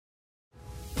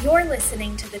You're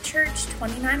listening to the Church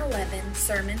 2911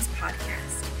 Sermons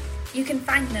Podcast. You can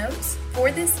find notes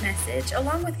for this message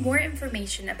along with more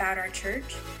information about our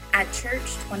church at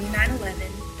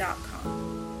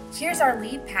church2911.com. Here's our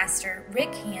lead pastor,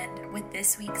 Rick Hand, with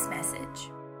this week's message.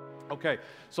 Okay,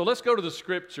 so let's go to the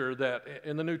scripture that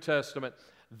in the New Testament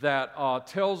that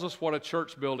tells us what a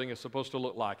church building is supposed to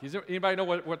look like. Anybody know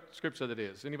what scripture that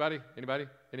is? Anybody?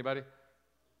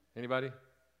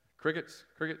 Crickets,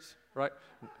 right?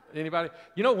 Anybody?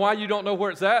 You know why you don't know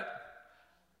where it's at?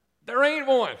 There ain't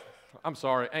one. I'm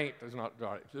sorry, ain't is not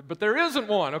right. But there isn't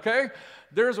one, okay?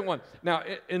 There isn't one. Now,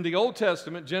 in the Old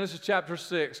Testament, Genesis chapter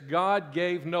 6, God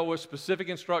gave Noah specific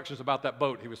instructions about that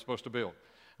boat he was supposed to build.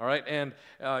 All right, and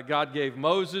God gave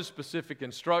Moses specific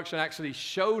instruction, actually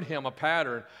showed him a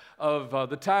pattern of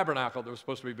the tabernacle that was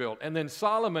supposed to be built. And then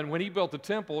Solomon, when he built the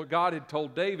temple, God had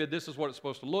told David this is what it's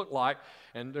supposed to look like.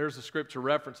 And there's the scripture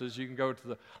references. You can go to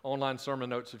the online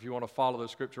sermon notes if you want to follow those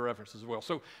scripture references as well.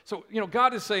 So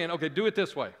God is saying, okay, do it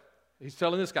this way. He's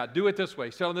telling this guy, do it this way.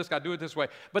 He's telling this guy, do it this way.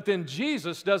 But then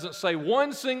Jesus doesn't say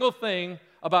one single thing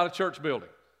about a church building.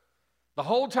 The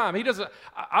whole time,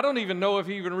 I don't even know if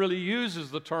he even really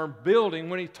uses the term building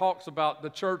when he talks about the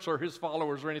church or his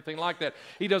followers or anything like that.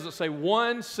 He doesn't say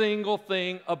one single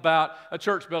thing about a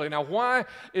church building. Now, why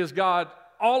is God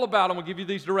all about, I'm going to give you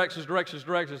these directions.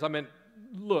 I mean,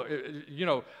 look,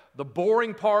 the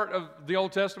boring part of the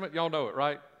Old Testament, y'all know it,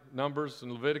 right? Numbers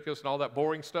and Leviticus and all that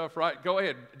boring stuff, right? Go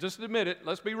ahead, just admit it.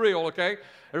 Let's be real, okay?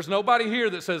 There's nobody here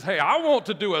that says, hey, I want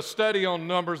to do a study on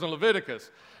Numbers and Leviticus,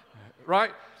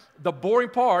 right? The boring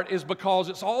part is because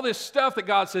it's all this stuff that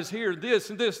God says here,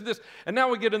 this and this and this. And now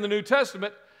we get in the New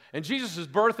Testament, and Jesus is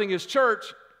birthing his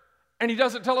church, and he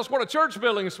doesn't tell us what a church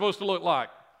building is supposed to look like.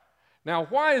 Now,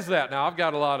 why is that? Now, I've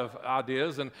got a lot of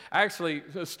ideas, and I actually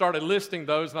started listing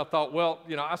those, and I thought, well,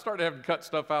 I started having to cut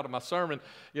stuff out of my sermon,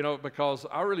 because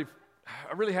I really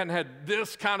hadn't had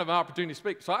this kind of opportunity to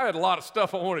speak. So I had a lot of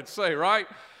stuff I wanted to say, right?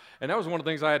 And that was one of the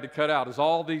things I had to cut out, is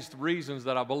all these reasons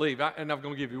that I believe. And I'm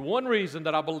going to give you one reason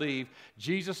that I believe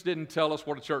Jesus didn't tell us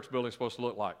what a church building is supposed to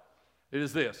look like. It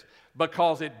is this: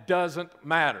 because it doesn't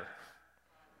matter.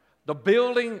 The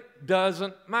building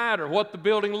doesn't matter. What the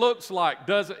building looks like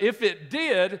doesn't. If it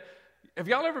did, have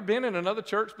y'all ever been in another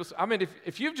church? I mean,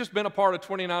 if you've just been a part of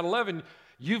 2911,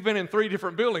 you've been in 3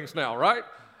 different buildings now, right?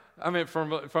 I mean,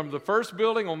 from the first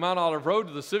building on Mount Olive Road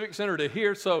to the Civic Center to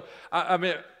here. So, I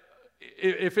mean,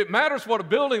 if it matters what a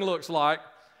building looks like,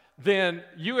 then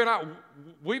you and I,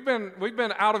 we've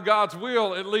been out of God's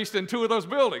will at least in 2 of those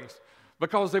buildings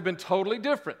because they've been totally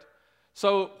different.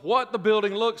 So what the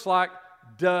building looks like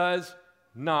does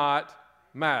not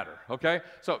matter, okay?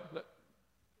 So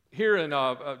here in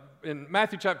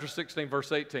Matthew chapter 16,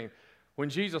 verse 18,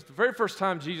 when Jesus, the very first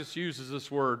time Jesus uses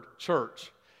this word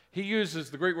church, he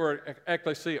uses the Greek word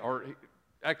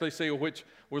ekklesia, which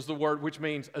was the word which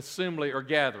means assembly or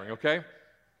gathering, okay?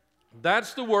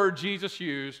 That's the word Jesus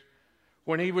used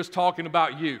when he was talking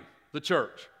about you, the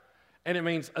church. And it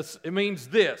means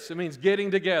this. It means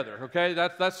getting together, okay?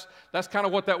 That's kind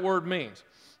of what that word means.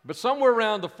 But somewhere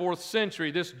around the 4th century,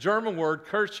 this German word,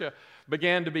 Kirche,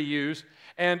 began to be used,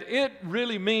 and it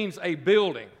really means a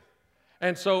building.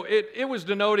 And so it was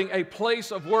denoting a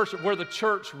place of worship where the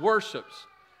church worships.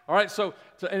 All right,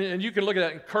 and you can look at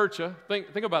that in Kirche.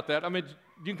 Think about that. I mean,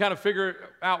 you can kind of figure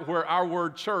out where our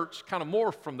word church kind of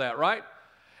morphed from that, right?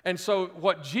 And so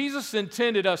what Jesus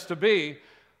intended us to be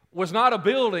was not a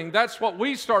building. That's what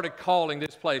we started calling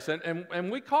this place,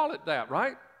 and we call it that,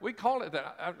 right? We call it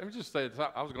that. Let me just say this.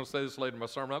 I was going to say this later in my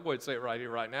sermon. I'll go ahead and say it right here,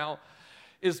 right now.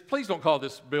 Please don't call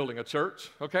this building a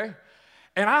church, okay?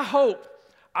 And I hope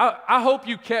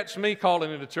you catch me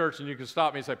calling it a church, and you can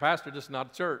stop me and say, Pastor, this is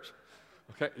not a church.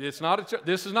 Okay, it's not a church.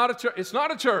 This is not a church. It's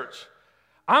not a church.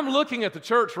 I'm looking at the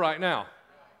church right now.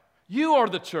 You are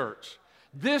the church.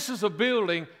 This is a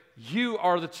building. You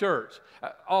are the church.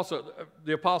 Also,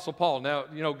 the Apostle Paul.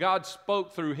 Now, God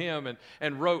spoke through him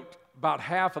and wrote about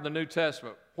half of the New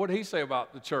Testament. What did he say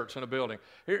about the church and a building?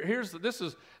 This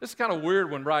is kind of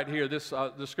weird one right here.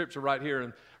 The scripture right here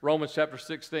in Romans chapter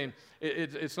 16.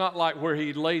 It's not like where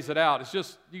he lays it out. It's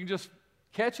just you can just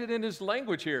catch it in his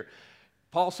language here.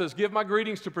 Paul says, give my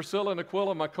greetings to Priscilla and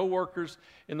Aquila, my co-workers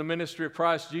in the ministry of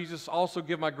Christ Jesus. Also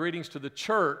give my greetings to the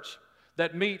church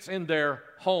that meets in their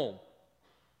home.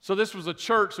 So this was a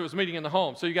church that was meeting in the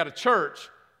home. So you got a church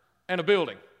and a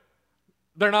building.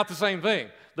 They're not the same thing.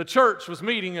 The church was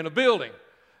meeting in a building.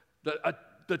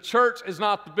 The church is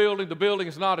not the building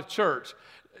is not a church.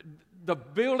 The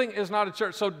building is not a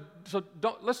church. So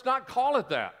let's not call it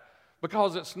that,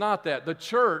 because it's not that. The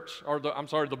church,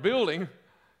 the building,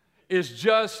 is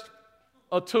just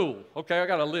a tool. Okay, I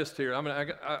got a list here.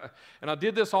 And I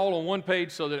did this all on one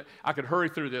page so that I could hurry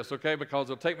through this, okay, because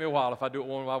it'll take me a while if I do it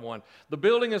one by one. The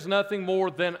building is nothing more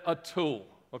than a tool.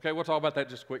 Okay, we'll talk about that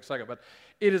just a quick second. But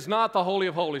it is not the Holy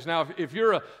of Holies. Now, if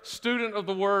you're a student of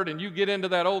the Word and you get into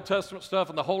that Old Testament stuff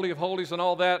and the Holy of Holies and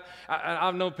all that,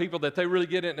 I've known people that they really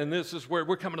get it, and this is where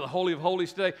we're coming to the Holy of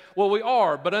Holies today. Well, we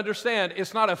are, but understand,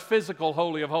 it's not a physical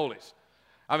Holy of Holies.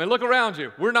 I mean, look around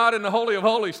you. We're not in the Holy of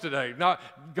Holies today.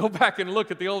 Go back and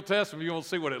look at the Old Testament. You will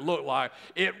see what it looked like.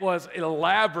 It was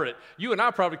elaborate. You and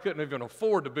I probably couldn't even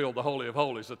afford to build the Holy of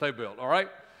Holies that they built, all right?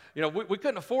 You know, we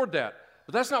couldn't afford that.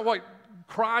 But that's not what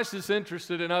Christ is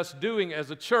interested in us doing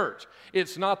as a church.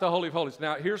 It's not the Holy of Holies.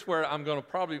 Now, here's where I'm going to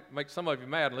probably make some of you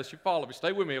mad unless you follow me.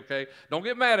 Stay with me, okay? Don't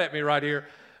get mad at me right here.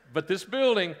 But this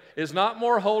building is not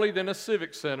more holy than a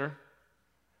civic center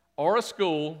or a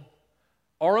school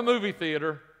or a movie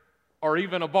theater or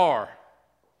even a bar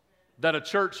that a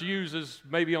church uses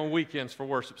maybe on weekends for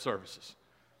worship services.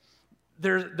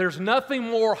 There's nothing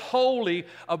more holy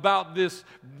about this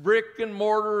brick and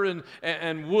mortar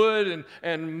and wood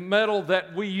and metal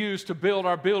that we use to build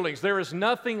our buildings. There is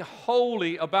nothing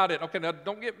holy about it. Okay, now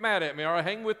don't get mad at me, all right?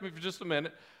 Hang with me for just a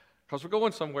minute because we're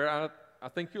going somewhere. I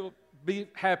think you'll be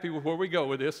happy with where we go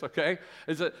with this, okay?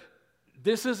 Is that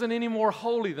this isn't any more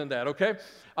holy than that, okay?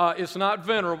 It's not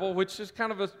venerable, which is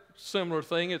kind of a similar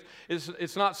thing.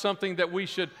 It's not something that we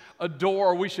should adore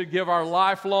or we should give our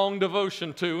lifelong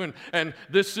devotion to, and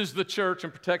this is the church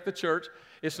and protect the church.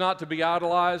 It's not to be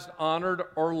idolized, honored,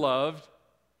 or loved,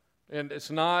 and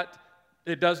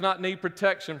it does not need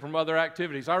protection from other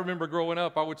activities. I remember growing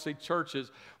up, I would see churches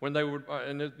when they would,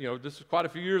 and this is quite a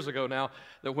few years ago now,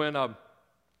 that when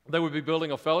they would be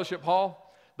building a fellowship hall,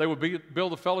 they would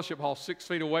build a fellowship hall 6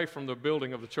 feet away from the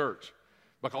building of the church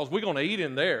because we're going to eat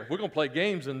in there. We're going to play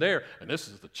games in there, and this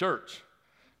is the church.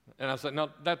 And I said, no,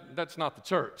 that's not the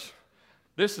church.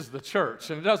 This is the church,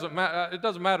 and it doesn't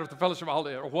matter if the fellowship hall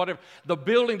or whatever. The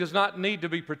building does not need to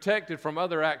be protected from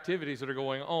other activities that are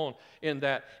going on in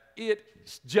that.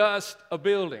 It's just a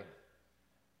building.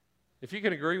 If you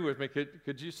can agree with me,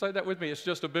 could you say that with me? It's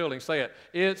just a building. Say it.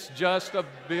 It's just a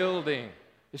building.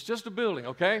 It's just a building,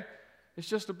 okay? It's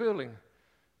just a building.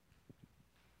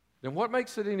 Then what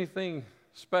makes it anything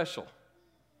special?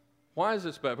 Why is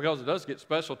it special? Because it does get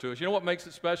special to us. You know what makes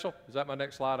it special? Is that my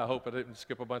next slide? I hope I didn't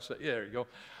skip a bunch of that. Yeah, there you go.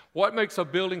 What makes a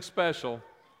building special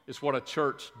is what a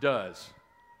church does,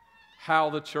 how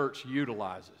the church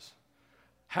utilizes,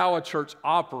 how a church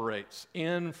operates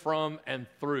in, from, and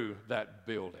through that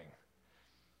building.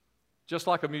 Just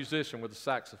like a musician with a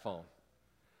saxophone.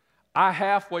 I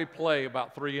halfway play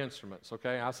about 3 instruments,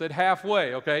 okay? I said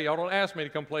halfway, okay? Y'all don't ask me to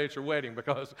come play at your wedding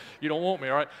because you don't want me,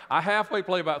 all right? I halfway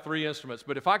play about 3 instruments,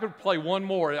 but if I could play one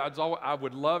more, I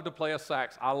would love to play a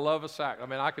sax. I love a sax. I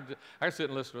mean, I could sit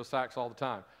and listen to a sax all the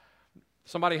time.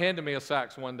 Somebody handed me a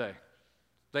sax one day.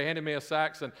 They handed me a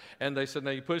sax, and they said,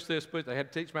 now you push this, push. They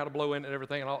had to teach me how to blow in it and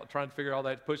everything, and trying to figure all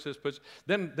that, push this, push.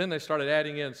 Then they started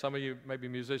adding in, some of you maybe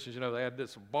musicians, they had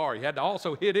this bar. You had to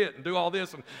also hit it and do all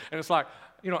this, and it's like,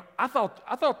 I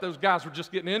thought those guys were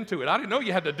just getting into it. I didn't know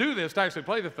you had to do this to actually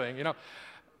play the thing,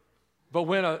 But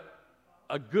when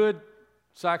a good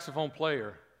saxophone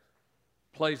player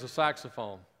plays a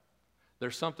saxophone,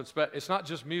 there's something special. It's not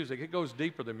just music. It goes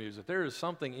deeper than music. There is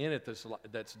something in it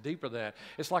that's deeper than that.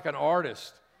 It's like an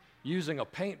artist using a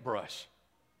paintbrush.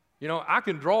 I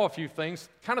can draw a few things,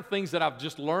 kind of things that I've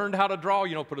just learned how to draw.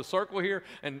 Put a circle here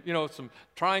and, some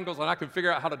triangles, and I can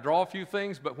figure out how to draw a few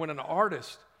things. But when an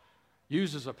artist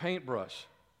uses a paintbrush,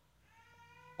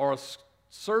 or a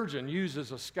surgeon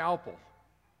uses a scalpel,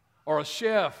 or a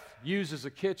chef uses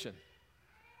a kitchen,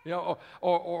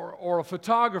 or a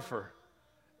photographer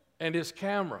and his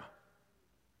camera,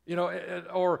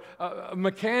 or a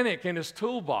mechanic and his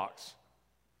toolbox,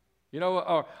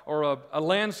 or a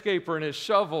landscaper and his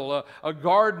shovel, a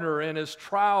gardener and his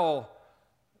trowel,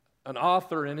 an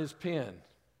author and his pen.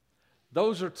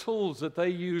 Those are tools that they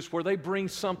use where they bring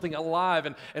something alive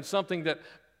and something that,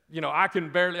 I can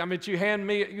barely, you hand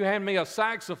me a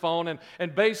saxophone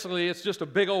and basically it's just a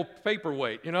big old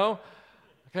paperweight, I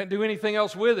can't do anything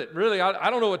else with it. Really, I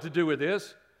don't know what to do with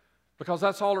this because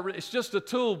that's all it's just a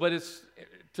tool, but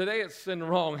today it's in the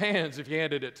wrong hands if you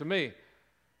handed it to me.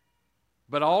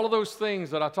 But all of those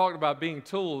things that I talked about being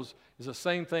tools is the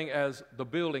same thing as the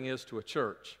building is to a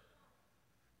church.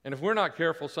 And if we're not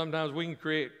careful, sometimes we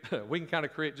can kind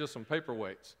of create just some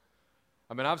paperweights.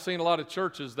 I've seen a lot of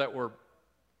churches that were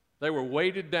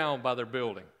weighted down by their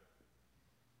building.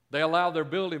 They allowed their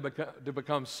building to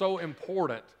become so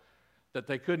important that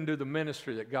they couldn't do the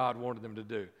ministry that God wanted them to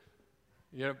do.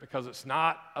 Because it's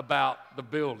not about the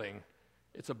building,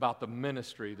 It's about the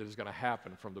ministry that is going to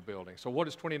happen from the building. So what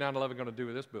is 2911 going to do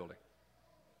with this building?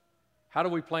 How do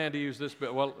we plan to use this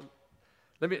building? Well,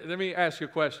 let me ask you a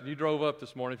question. You drove up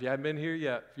this morning. If you haven't been here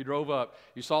yet, if you drove up,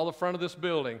 you saw the front of this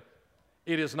building.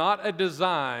 It is not a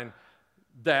design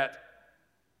that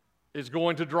is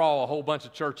going to draw a whole bunch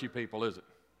of churchy people, is it?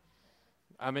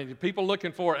 I mean, people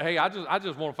looking for it, hey, I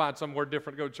just want to find somewhere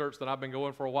different to go to church than I've been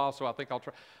going for a while, so I think I'll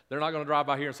try. They're not going to drive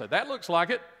by here and say, that looks like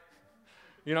it.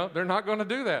 You know, they're not going to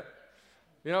do that.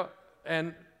 You know,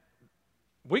 and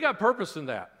we got purpose in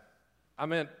that. I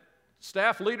mean,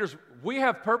 staff leaders, we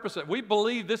have purpose. We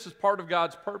believe this is part of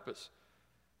God's purpose,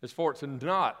 is for it to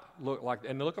not look like,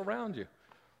 and look around you.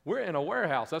 We're in a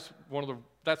warehouse.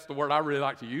 That's the word I really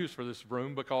like to use for this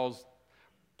room, because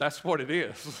that's what it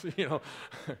is.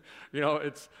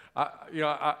 I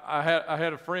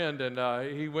had a friend,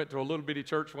 and he went to a little bitty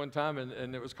church one time,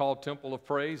 and it was called Temple of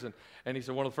Praise. And he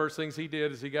said one of the first things he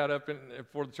did is he got up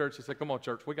before the church. He said, "Come on,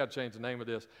 church, we got to change the name of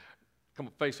this. Come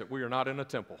on, face it, we are not in a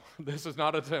temple. This is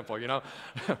not a temple. You know,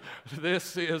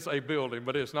 this is a building,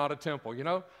 but it's not a temple. You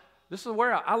know, this is a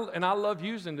warehouse." And I love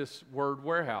using this word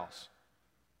warehouse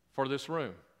for this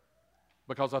room,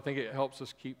 because I think it helps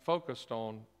us keep focused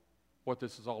on what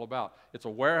this is all about. It's a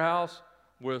warehouse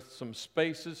with some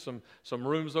spaces, some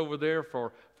rooms over there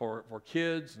for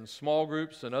kids and small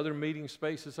groups and other meeting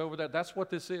spaces over there. That's what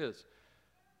this is.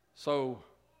 So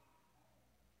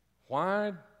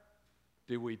why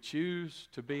did we choose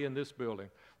to be in this building?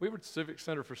 We were at the Civic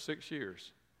Center for 6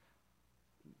 years.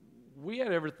 We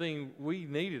had everything we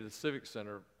needed at the Civic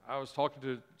Center. I was talking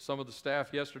to some of the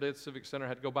staff yesterday at the Civic Center. I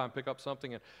had to go by and pick up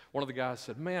something, and one of the guys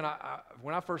said, "Man,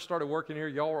 when I first started working here,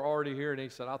 y'all were already here." And he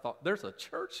said, "I thought, there's a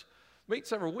church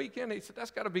meets every weekend." He said,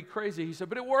 "That's got to be crazy." He said,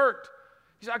 "But it worked."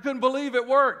 He said, "I couldn't believe it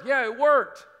worked." Yeah, it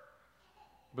worked.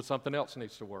 But something else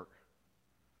needs to work.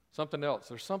 Something else.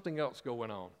 There's something else going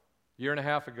on. A year and a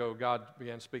half ago, God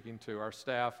began speaking to our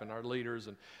staff and our leaders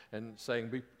and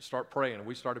saying, start praying. And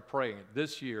we started praying.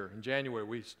 This year, in January,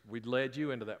 we led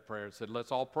you into that prayer and said,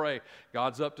 let's all pray.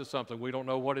 God's up to something. We don't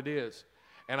know what it is.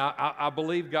 And I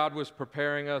believe God was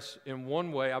preparing us in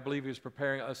one way. I believe He was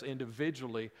preparing us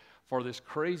individually for this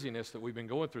craziness that we've been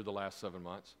going through the last 7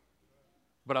 months.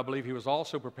 But I believe He was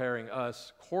also preparing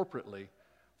us corporately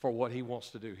for what He wants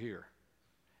to do here.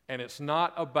 And it's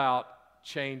not about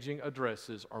changing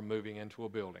addresses or moving into a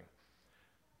building.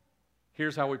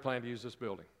 Here's how we plan to use this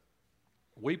building.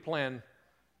 We plan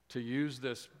to use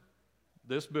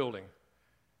this building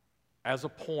as a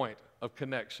point of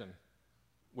connection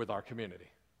with our community.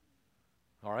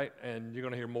 All right? And you're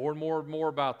going to hear more and more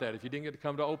about that. If you didn't get to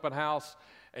come to open house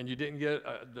and you didn't get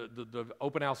the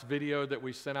open house video that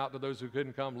we sent out to those who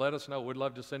couldn't come, let us know. We'd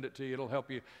love to send it to you. It'll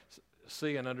help you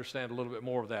see and understand a little bit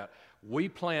more of that. We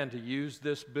plan to use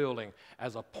this building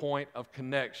as a point of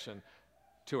connection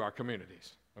to our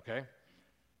communities, okay?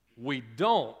 We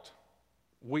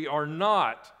are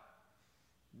not,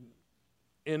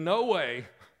 in no way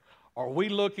are we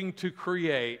looking to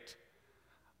create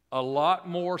a lot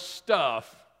more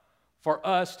stuff for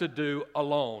us to do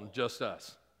alone, just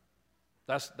us.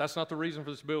 That's not the reason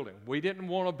for this building. We didn't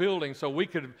want a building so we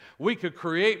could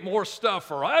create more stuff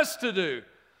for us to do,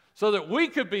 so that we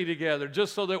could be together,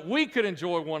 just so that we could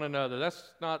enjoy one another.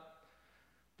 That's not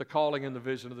the calling and the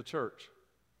vision of the church.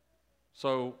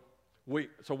 So we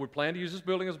plan to use this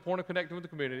building as a point of connecting with the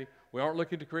community. We aren't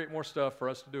looking to create more stuff for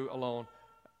us to do alone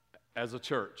as a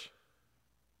church.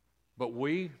 But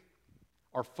we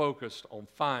are focused on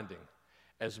finding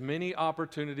as many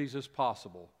opportunities as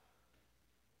possible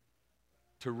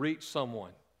to reach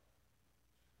someone,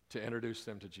 to introduce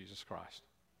them to Jesus Christ.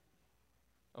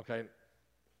 Okay?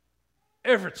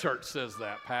 Every church says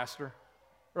that, Pastor,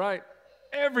 right?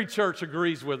 Every church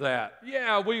agrees with that.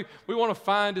 Yeah, we want to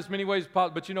find as many ways as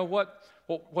possible, but you know what?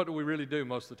 What do we really do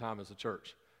most of the time as a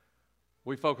church?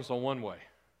 We focus on one way.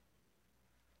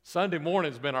 Sunday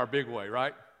morning's been our big way,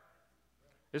 right?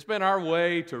 It's been our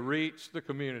way to reach the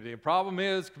community. The problem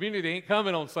is, community ain't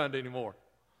coming on Sunday anymore.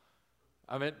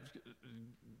 I mean,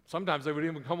 sometimes they would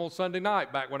even come on Sunday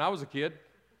night back when I was a kid,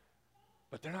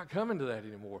 but they're not coming to that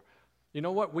anymore. You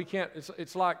know what? We can't,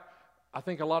 it's like, I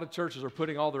think a lot of churches are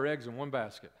putting all their eggs in one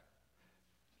basket.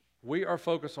 We are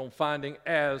focused on finding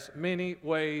as many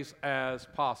ways as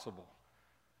possible.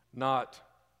 Not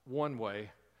one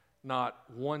way, not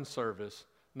one service,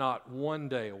 not one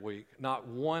day a week, not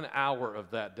 1 hour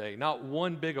of that day, not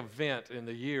one big event in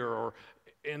the year or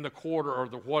in the quarter or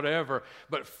the whatever,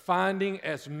 but finding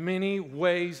as many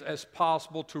ways as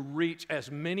possible to reach as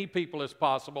many people as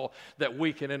possible that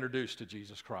we can introduce to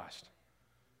Jesus Christ.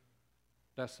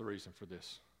 That's the reason for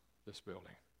this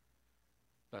building.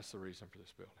 That's the reason for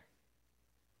this building.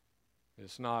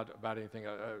 It's not about anything.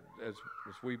 As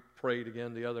we prayed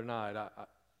again the other night,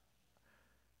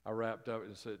 I wrapped up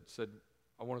and said,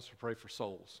 I want us to pray for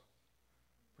souls,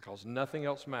 because nothing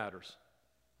else matters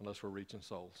unless we're reaching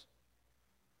souls.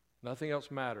 Nothing else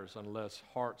matters unless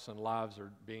hearts and lives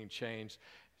are being changed,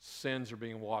 sins are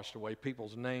being washed away,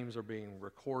 people's names are being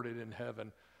recorded in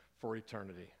heaven for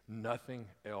eternity. Nothing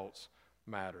else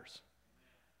matters.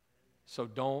 So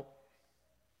don't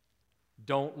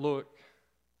look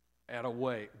at a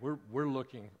way. We're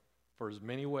looking for as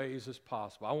many ways as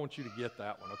possible. I want you to get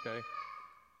that one, okay?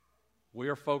 We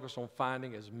are focused on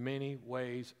finding as many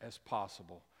ways as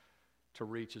possible to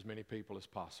reach as many people as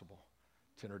possible,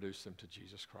 to introduce them to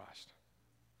Jesus Christ.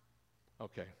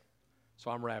 Okay,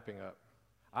 so I'm wrapping up.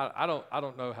 I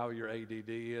don't know how your ADD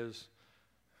is,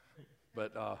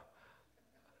 but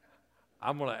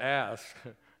I'm going to ask.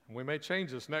 We may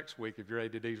change this next week if your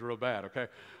ADD is real bad. Okay,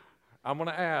 I'm going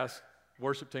to ask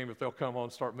worship team if they'll come on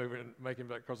and start moving, making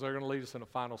that, because they're going to lead us in a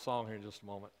final song here in just a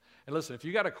moment. And listen, if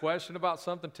you got a question about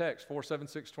something, text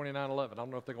 476-2911. I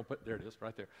don't know if they're going to put, there it is,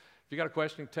 right there. If you got a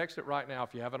question, text it right now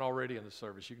if you haven't already in the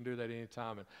service. You can do that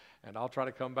anytime, and I'll try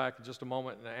to come back in just a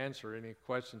moment and answer any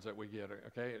questions that we get,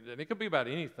 okay? And it could be about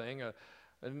anything.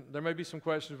 And there may be some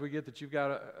questions we get that you've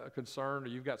got a concern or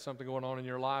you've got something going on in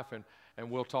your life,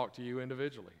 and we'll talk to you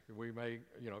individually. We may,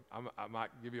 I might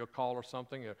give you a call or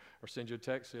something, or send you a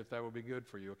text if that would be good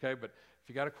for you, okay? But if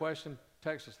you got a question,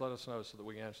 text us, let us know so that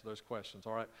we can answer those questions,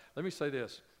 all right? Let me say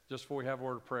this, just before we have a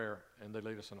word of prayer and they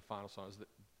lead us in a final song,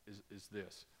 is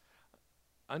this.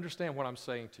 Understand what I'm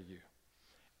saying to you,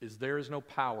 is there is no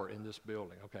power in this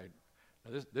building, okay?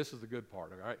 Now this is the good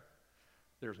part, all right?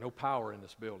 There's no power in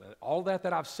this building. All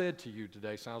that I've said to you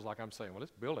today sounds like I'm saying, well,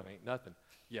 this building ain't nothing.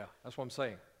 Yeah, that's what I'm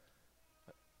saying.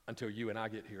 Until you and I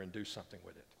get here and do something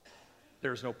with it.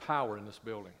 There's no power in this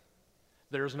building.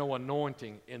 There's no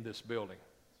anointing in this building.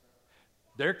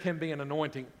 There can be an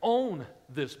anointing on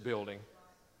this building,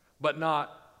 but not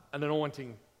an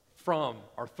anointing from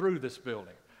or through this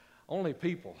building. Only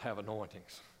people have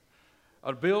anointings.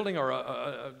 A building or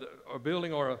a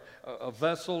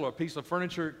vessel or a piece of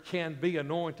furniture can be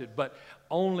anointed, but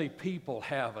only people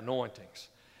have anointings.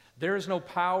 There is no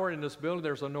power in this building.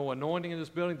 There's no anointing in this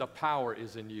building. The power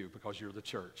is in you because you're the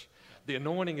church. The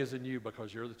anointing is in you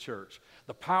because you're the church.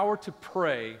 The power to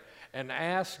pray and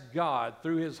ask God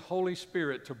through His Holy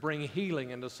Spirit to bring healing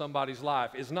into somebody's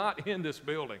life is not in this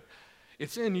building.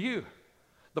 It's in you.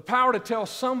 The power to tell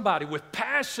somebody with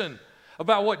passion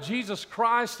about what Jesus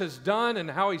Christ has done and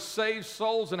how He saves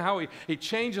souls and how He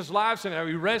changes lives and how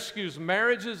He rescues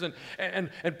marriages and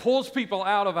pulls people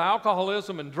out of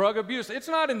alcoholism and drug abuse. It's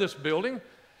not in this building.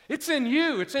 It's in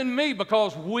you. It's in me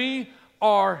because we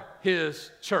are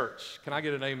His church. Can I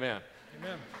get an amen?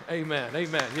 Amen. Amen.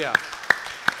 Amen. Yeah.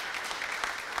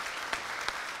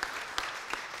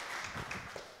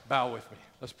 Bow with me.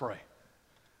 Let's pray.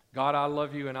 God, I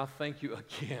love you and I thank you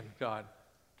again, God.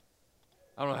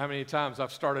 I don't know how many times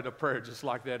I've started a prayer just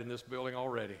like that in this building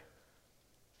already.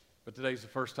 But today's the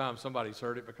first time somebody's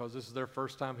heard it because this is their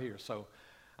first time here. So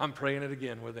I'm praying it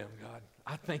again with them, God.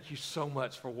 I thank you so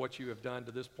much for what you have done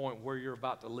to this point where you're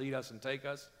about to lead us and take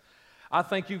us. I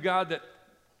thank you, God, that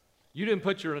you didn't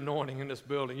put your anointing in this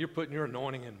building. You're putting your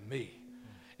anointing in me,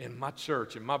 in my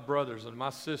church, in my brothers and my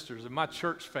sisters, in my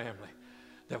church family.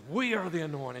 That we are the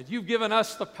anointed. You've given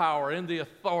us the power and the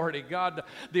authority, God,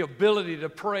 the ability to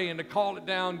pray and to call it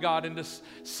down, God, and to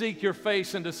seek your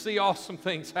face and to see awesome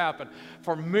things happen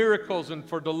for miracles and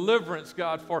for deliverance,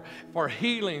 God, for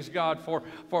healings, God, for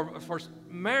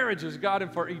marriages, God,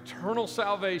 and for eternal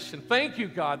salvation. Thank you,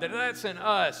 God, that that's in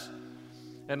us.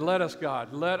 And let us,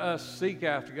 God, let us seek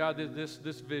after, God,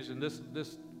 this vision, this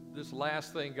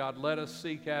last thing, God, let us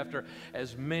seek after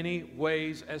as many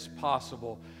ways as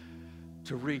possible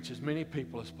to reach as many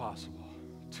people as possible,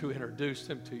 to introduce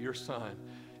them to your Son,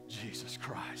 Jesus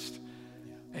Christ.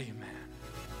 Amen.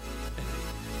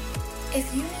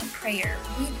 If you need prayer,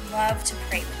 we'd love to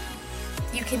pray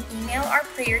with you. You can email our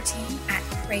prayer team at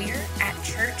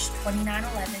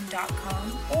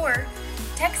prayer@church2911.com or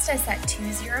text us at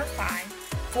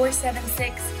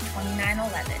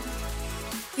 205-476-2911.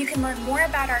 You can learn more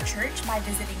about our church by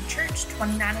visiting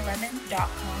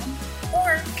church2911.com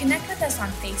or connect with us on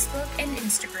Facebook and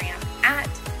Instagram at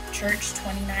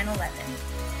Church2911.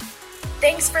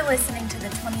 Thanks for listening to the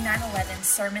 2911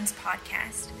 Sermons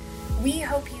podcast. We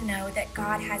hope you know that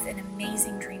God has an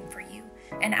amazing dream for you,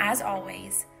 and as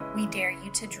always, we dare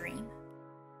you to dream.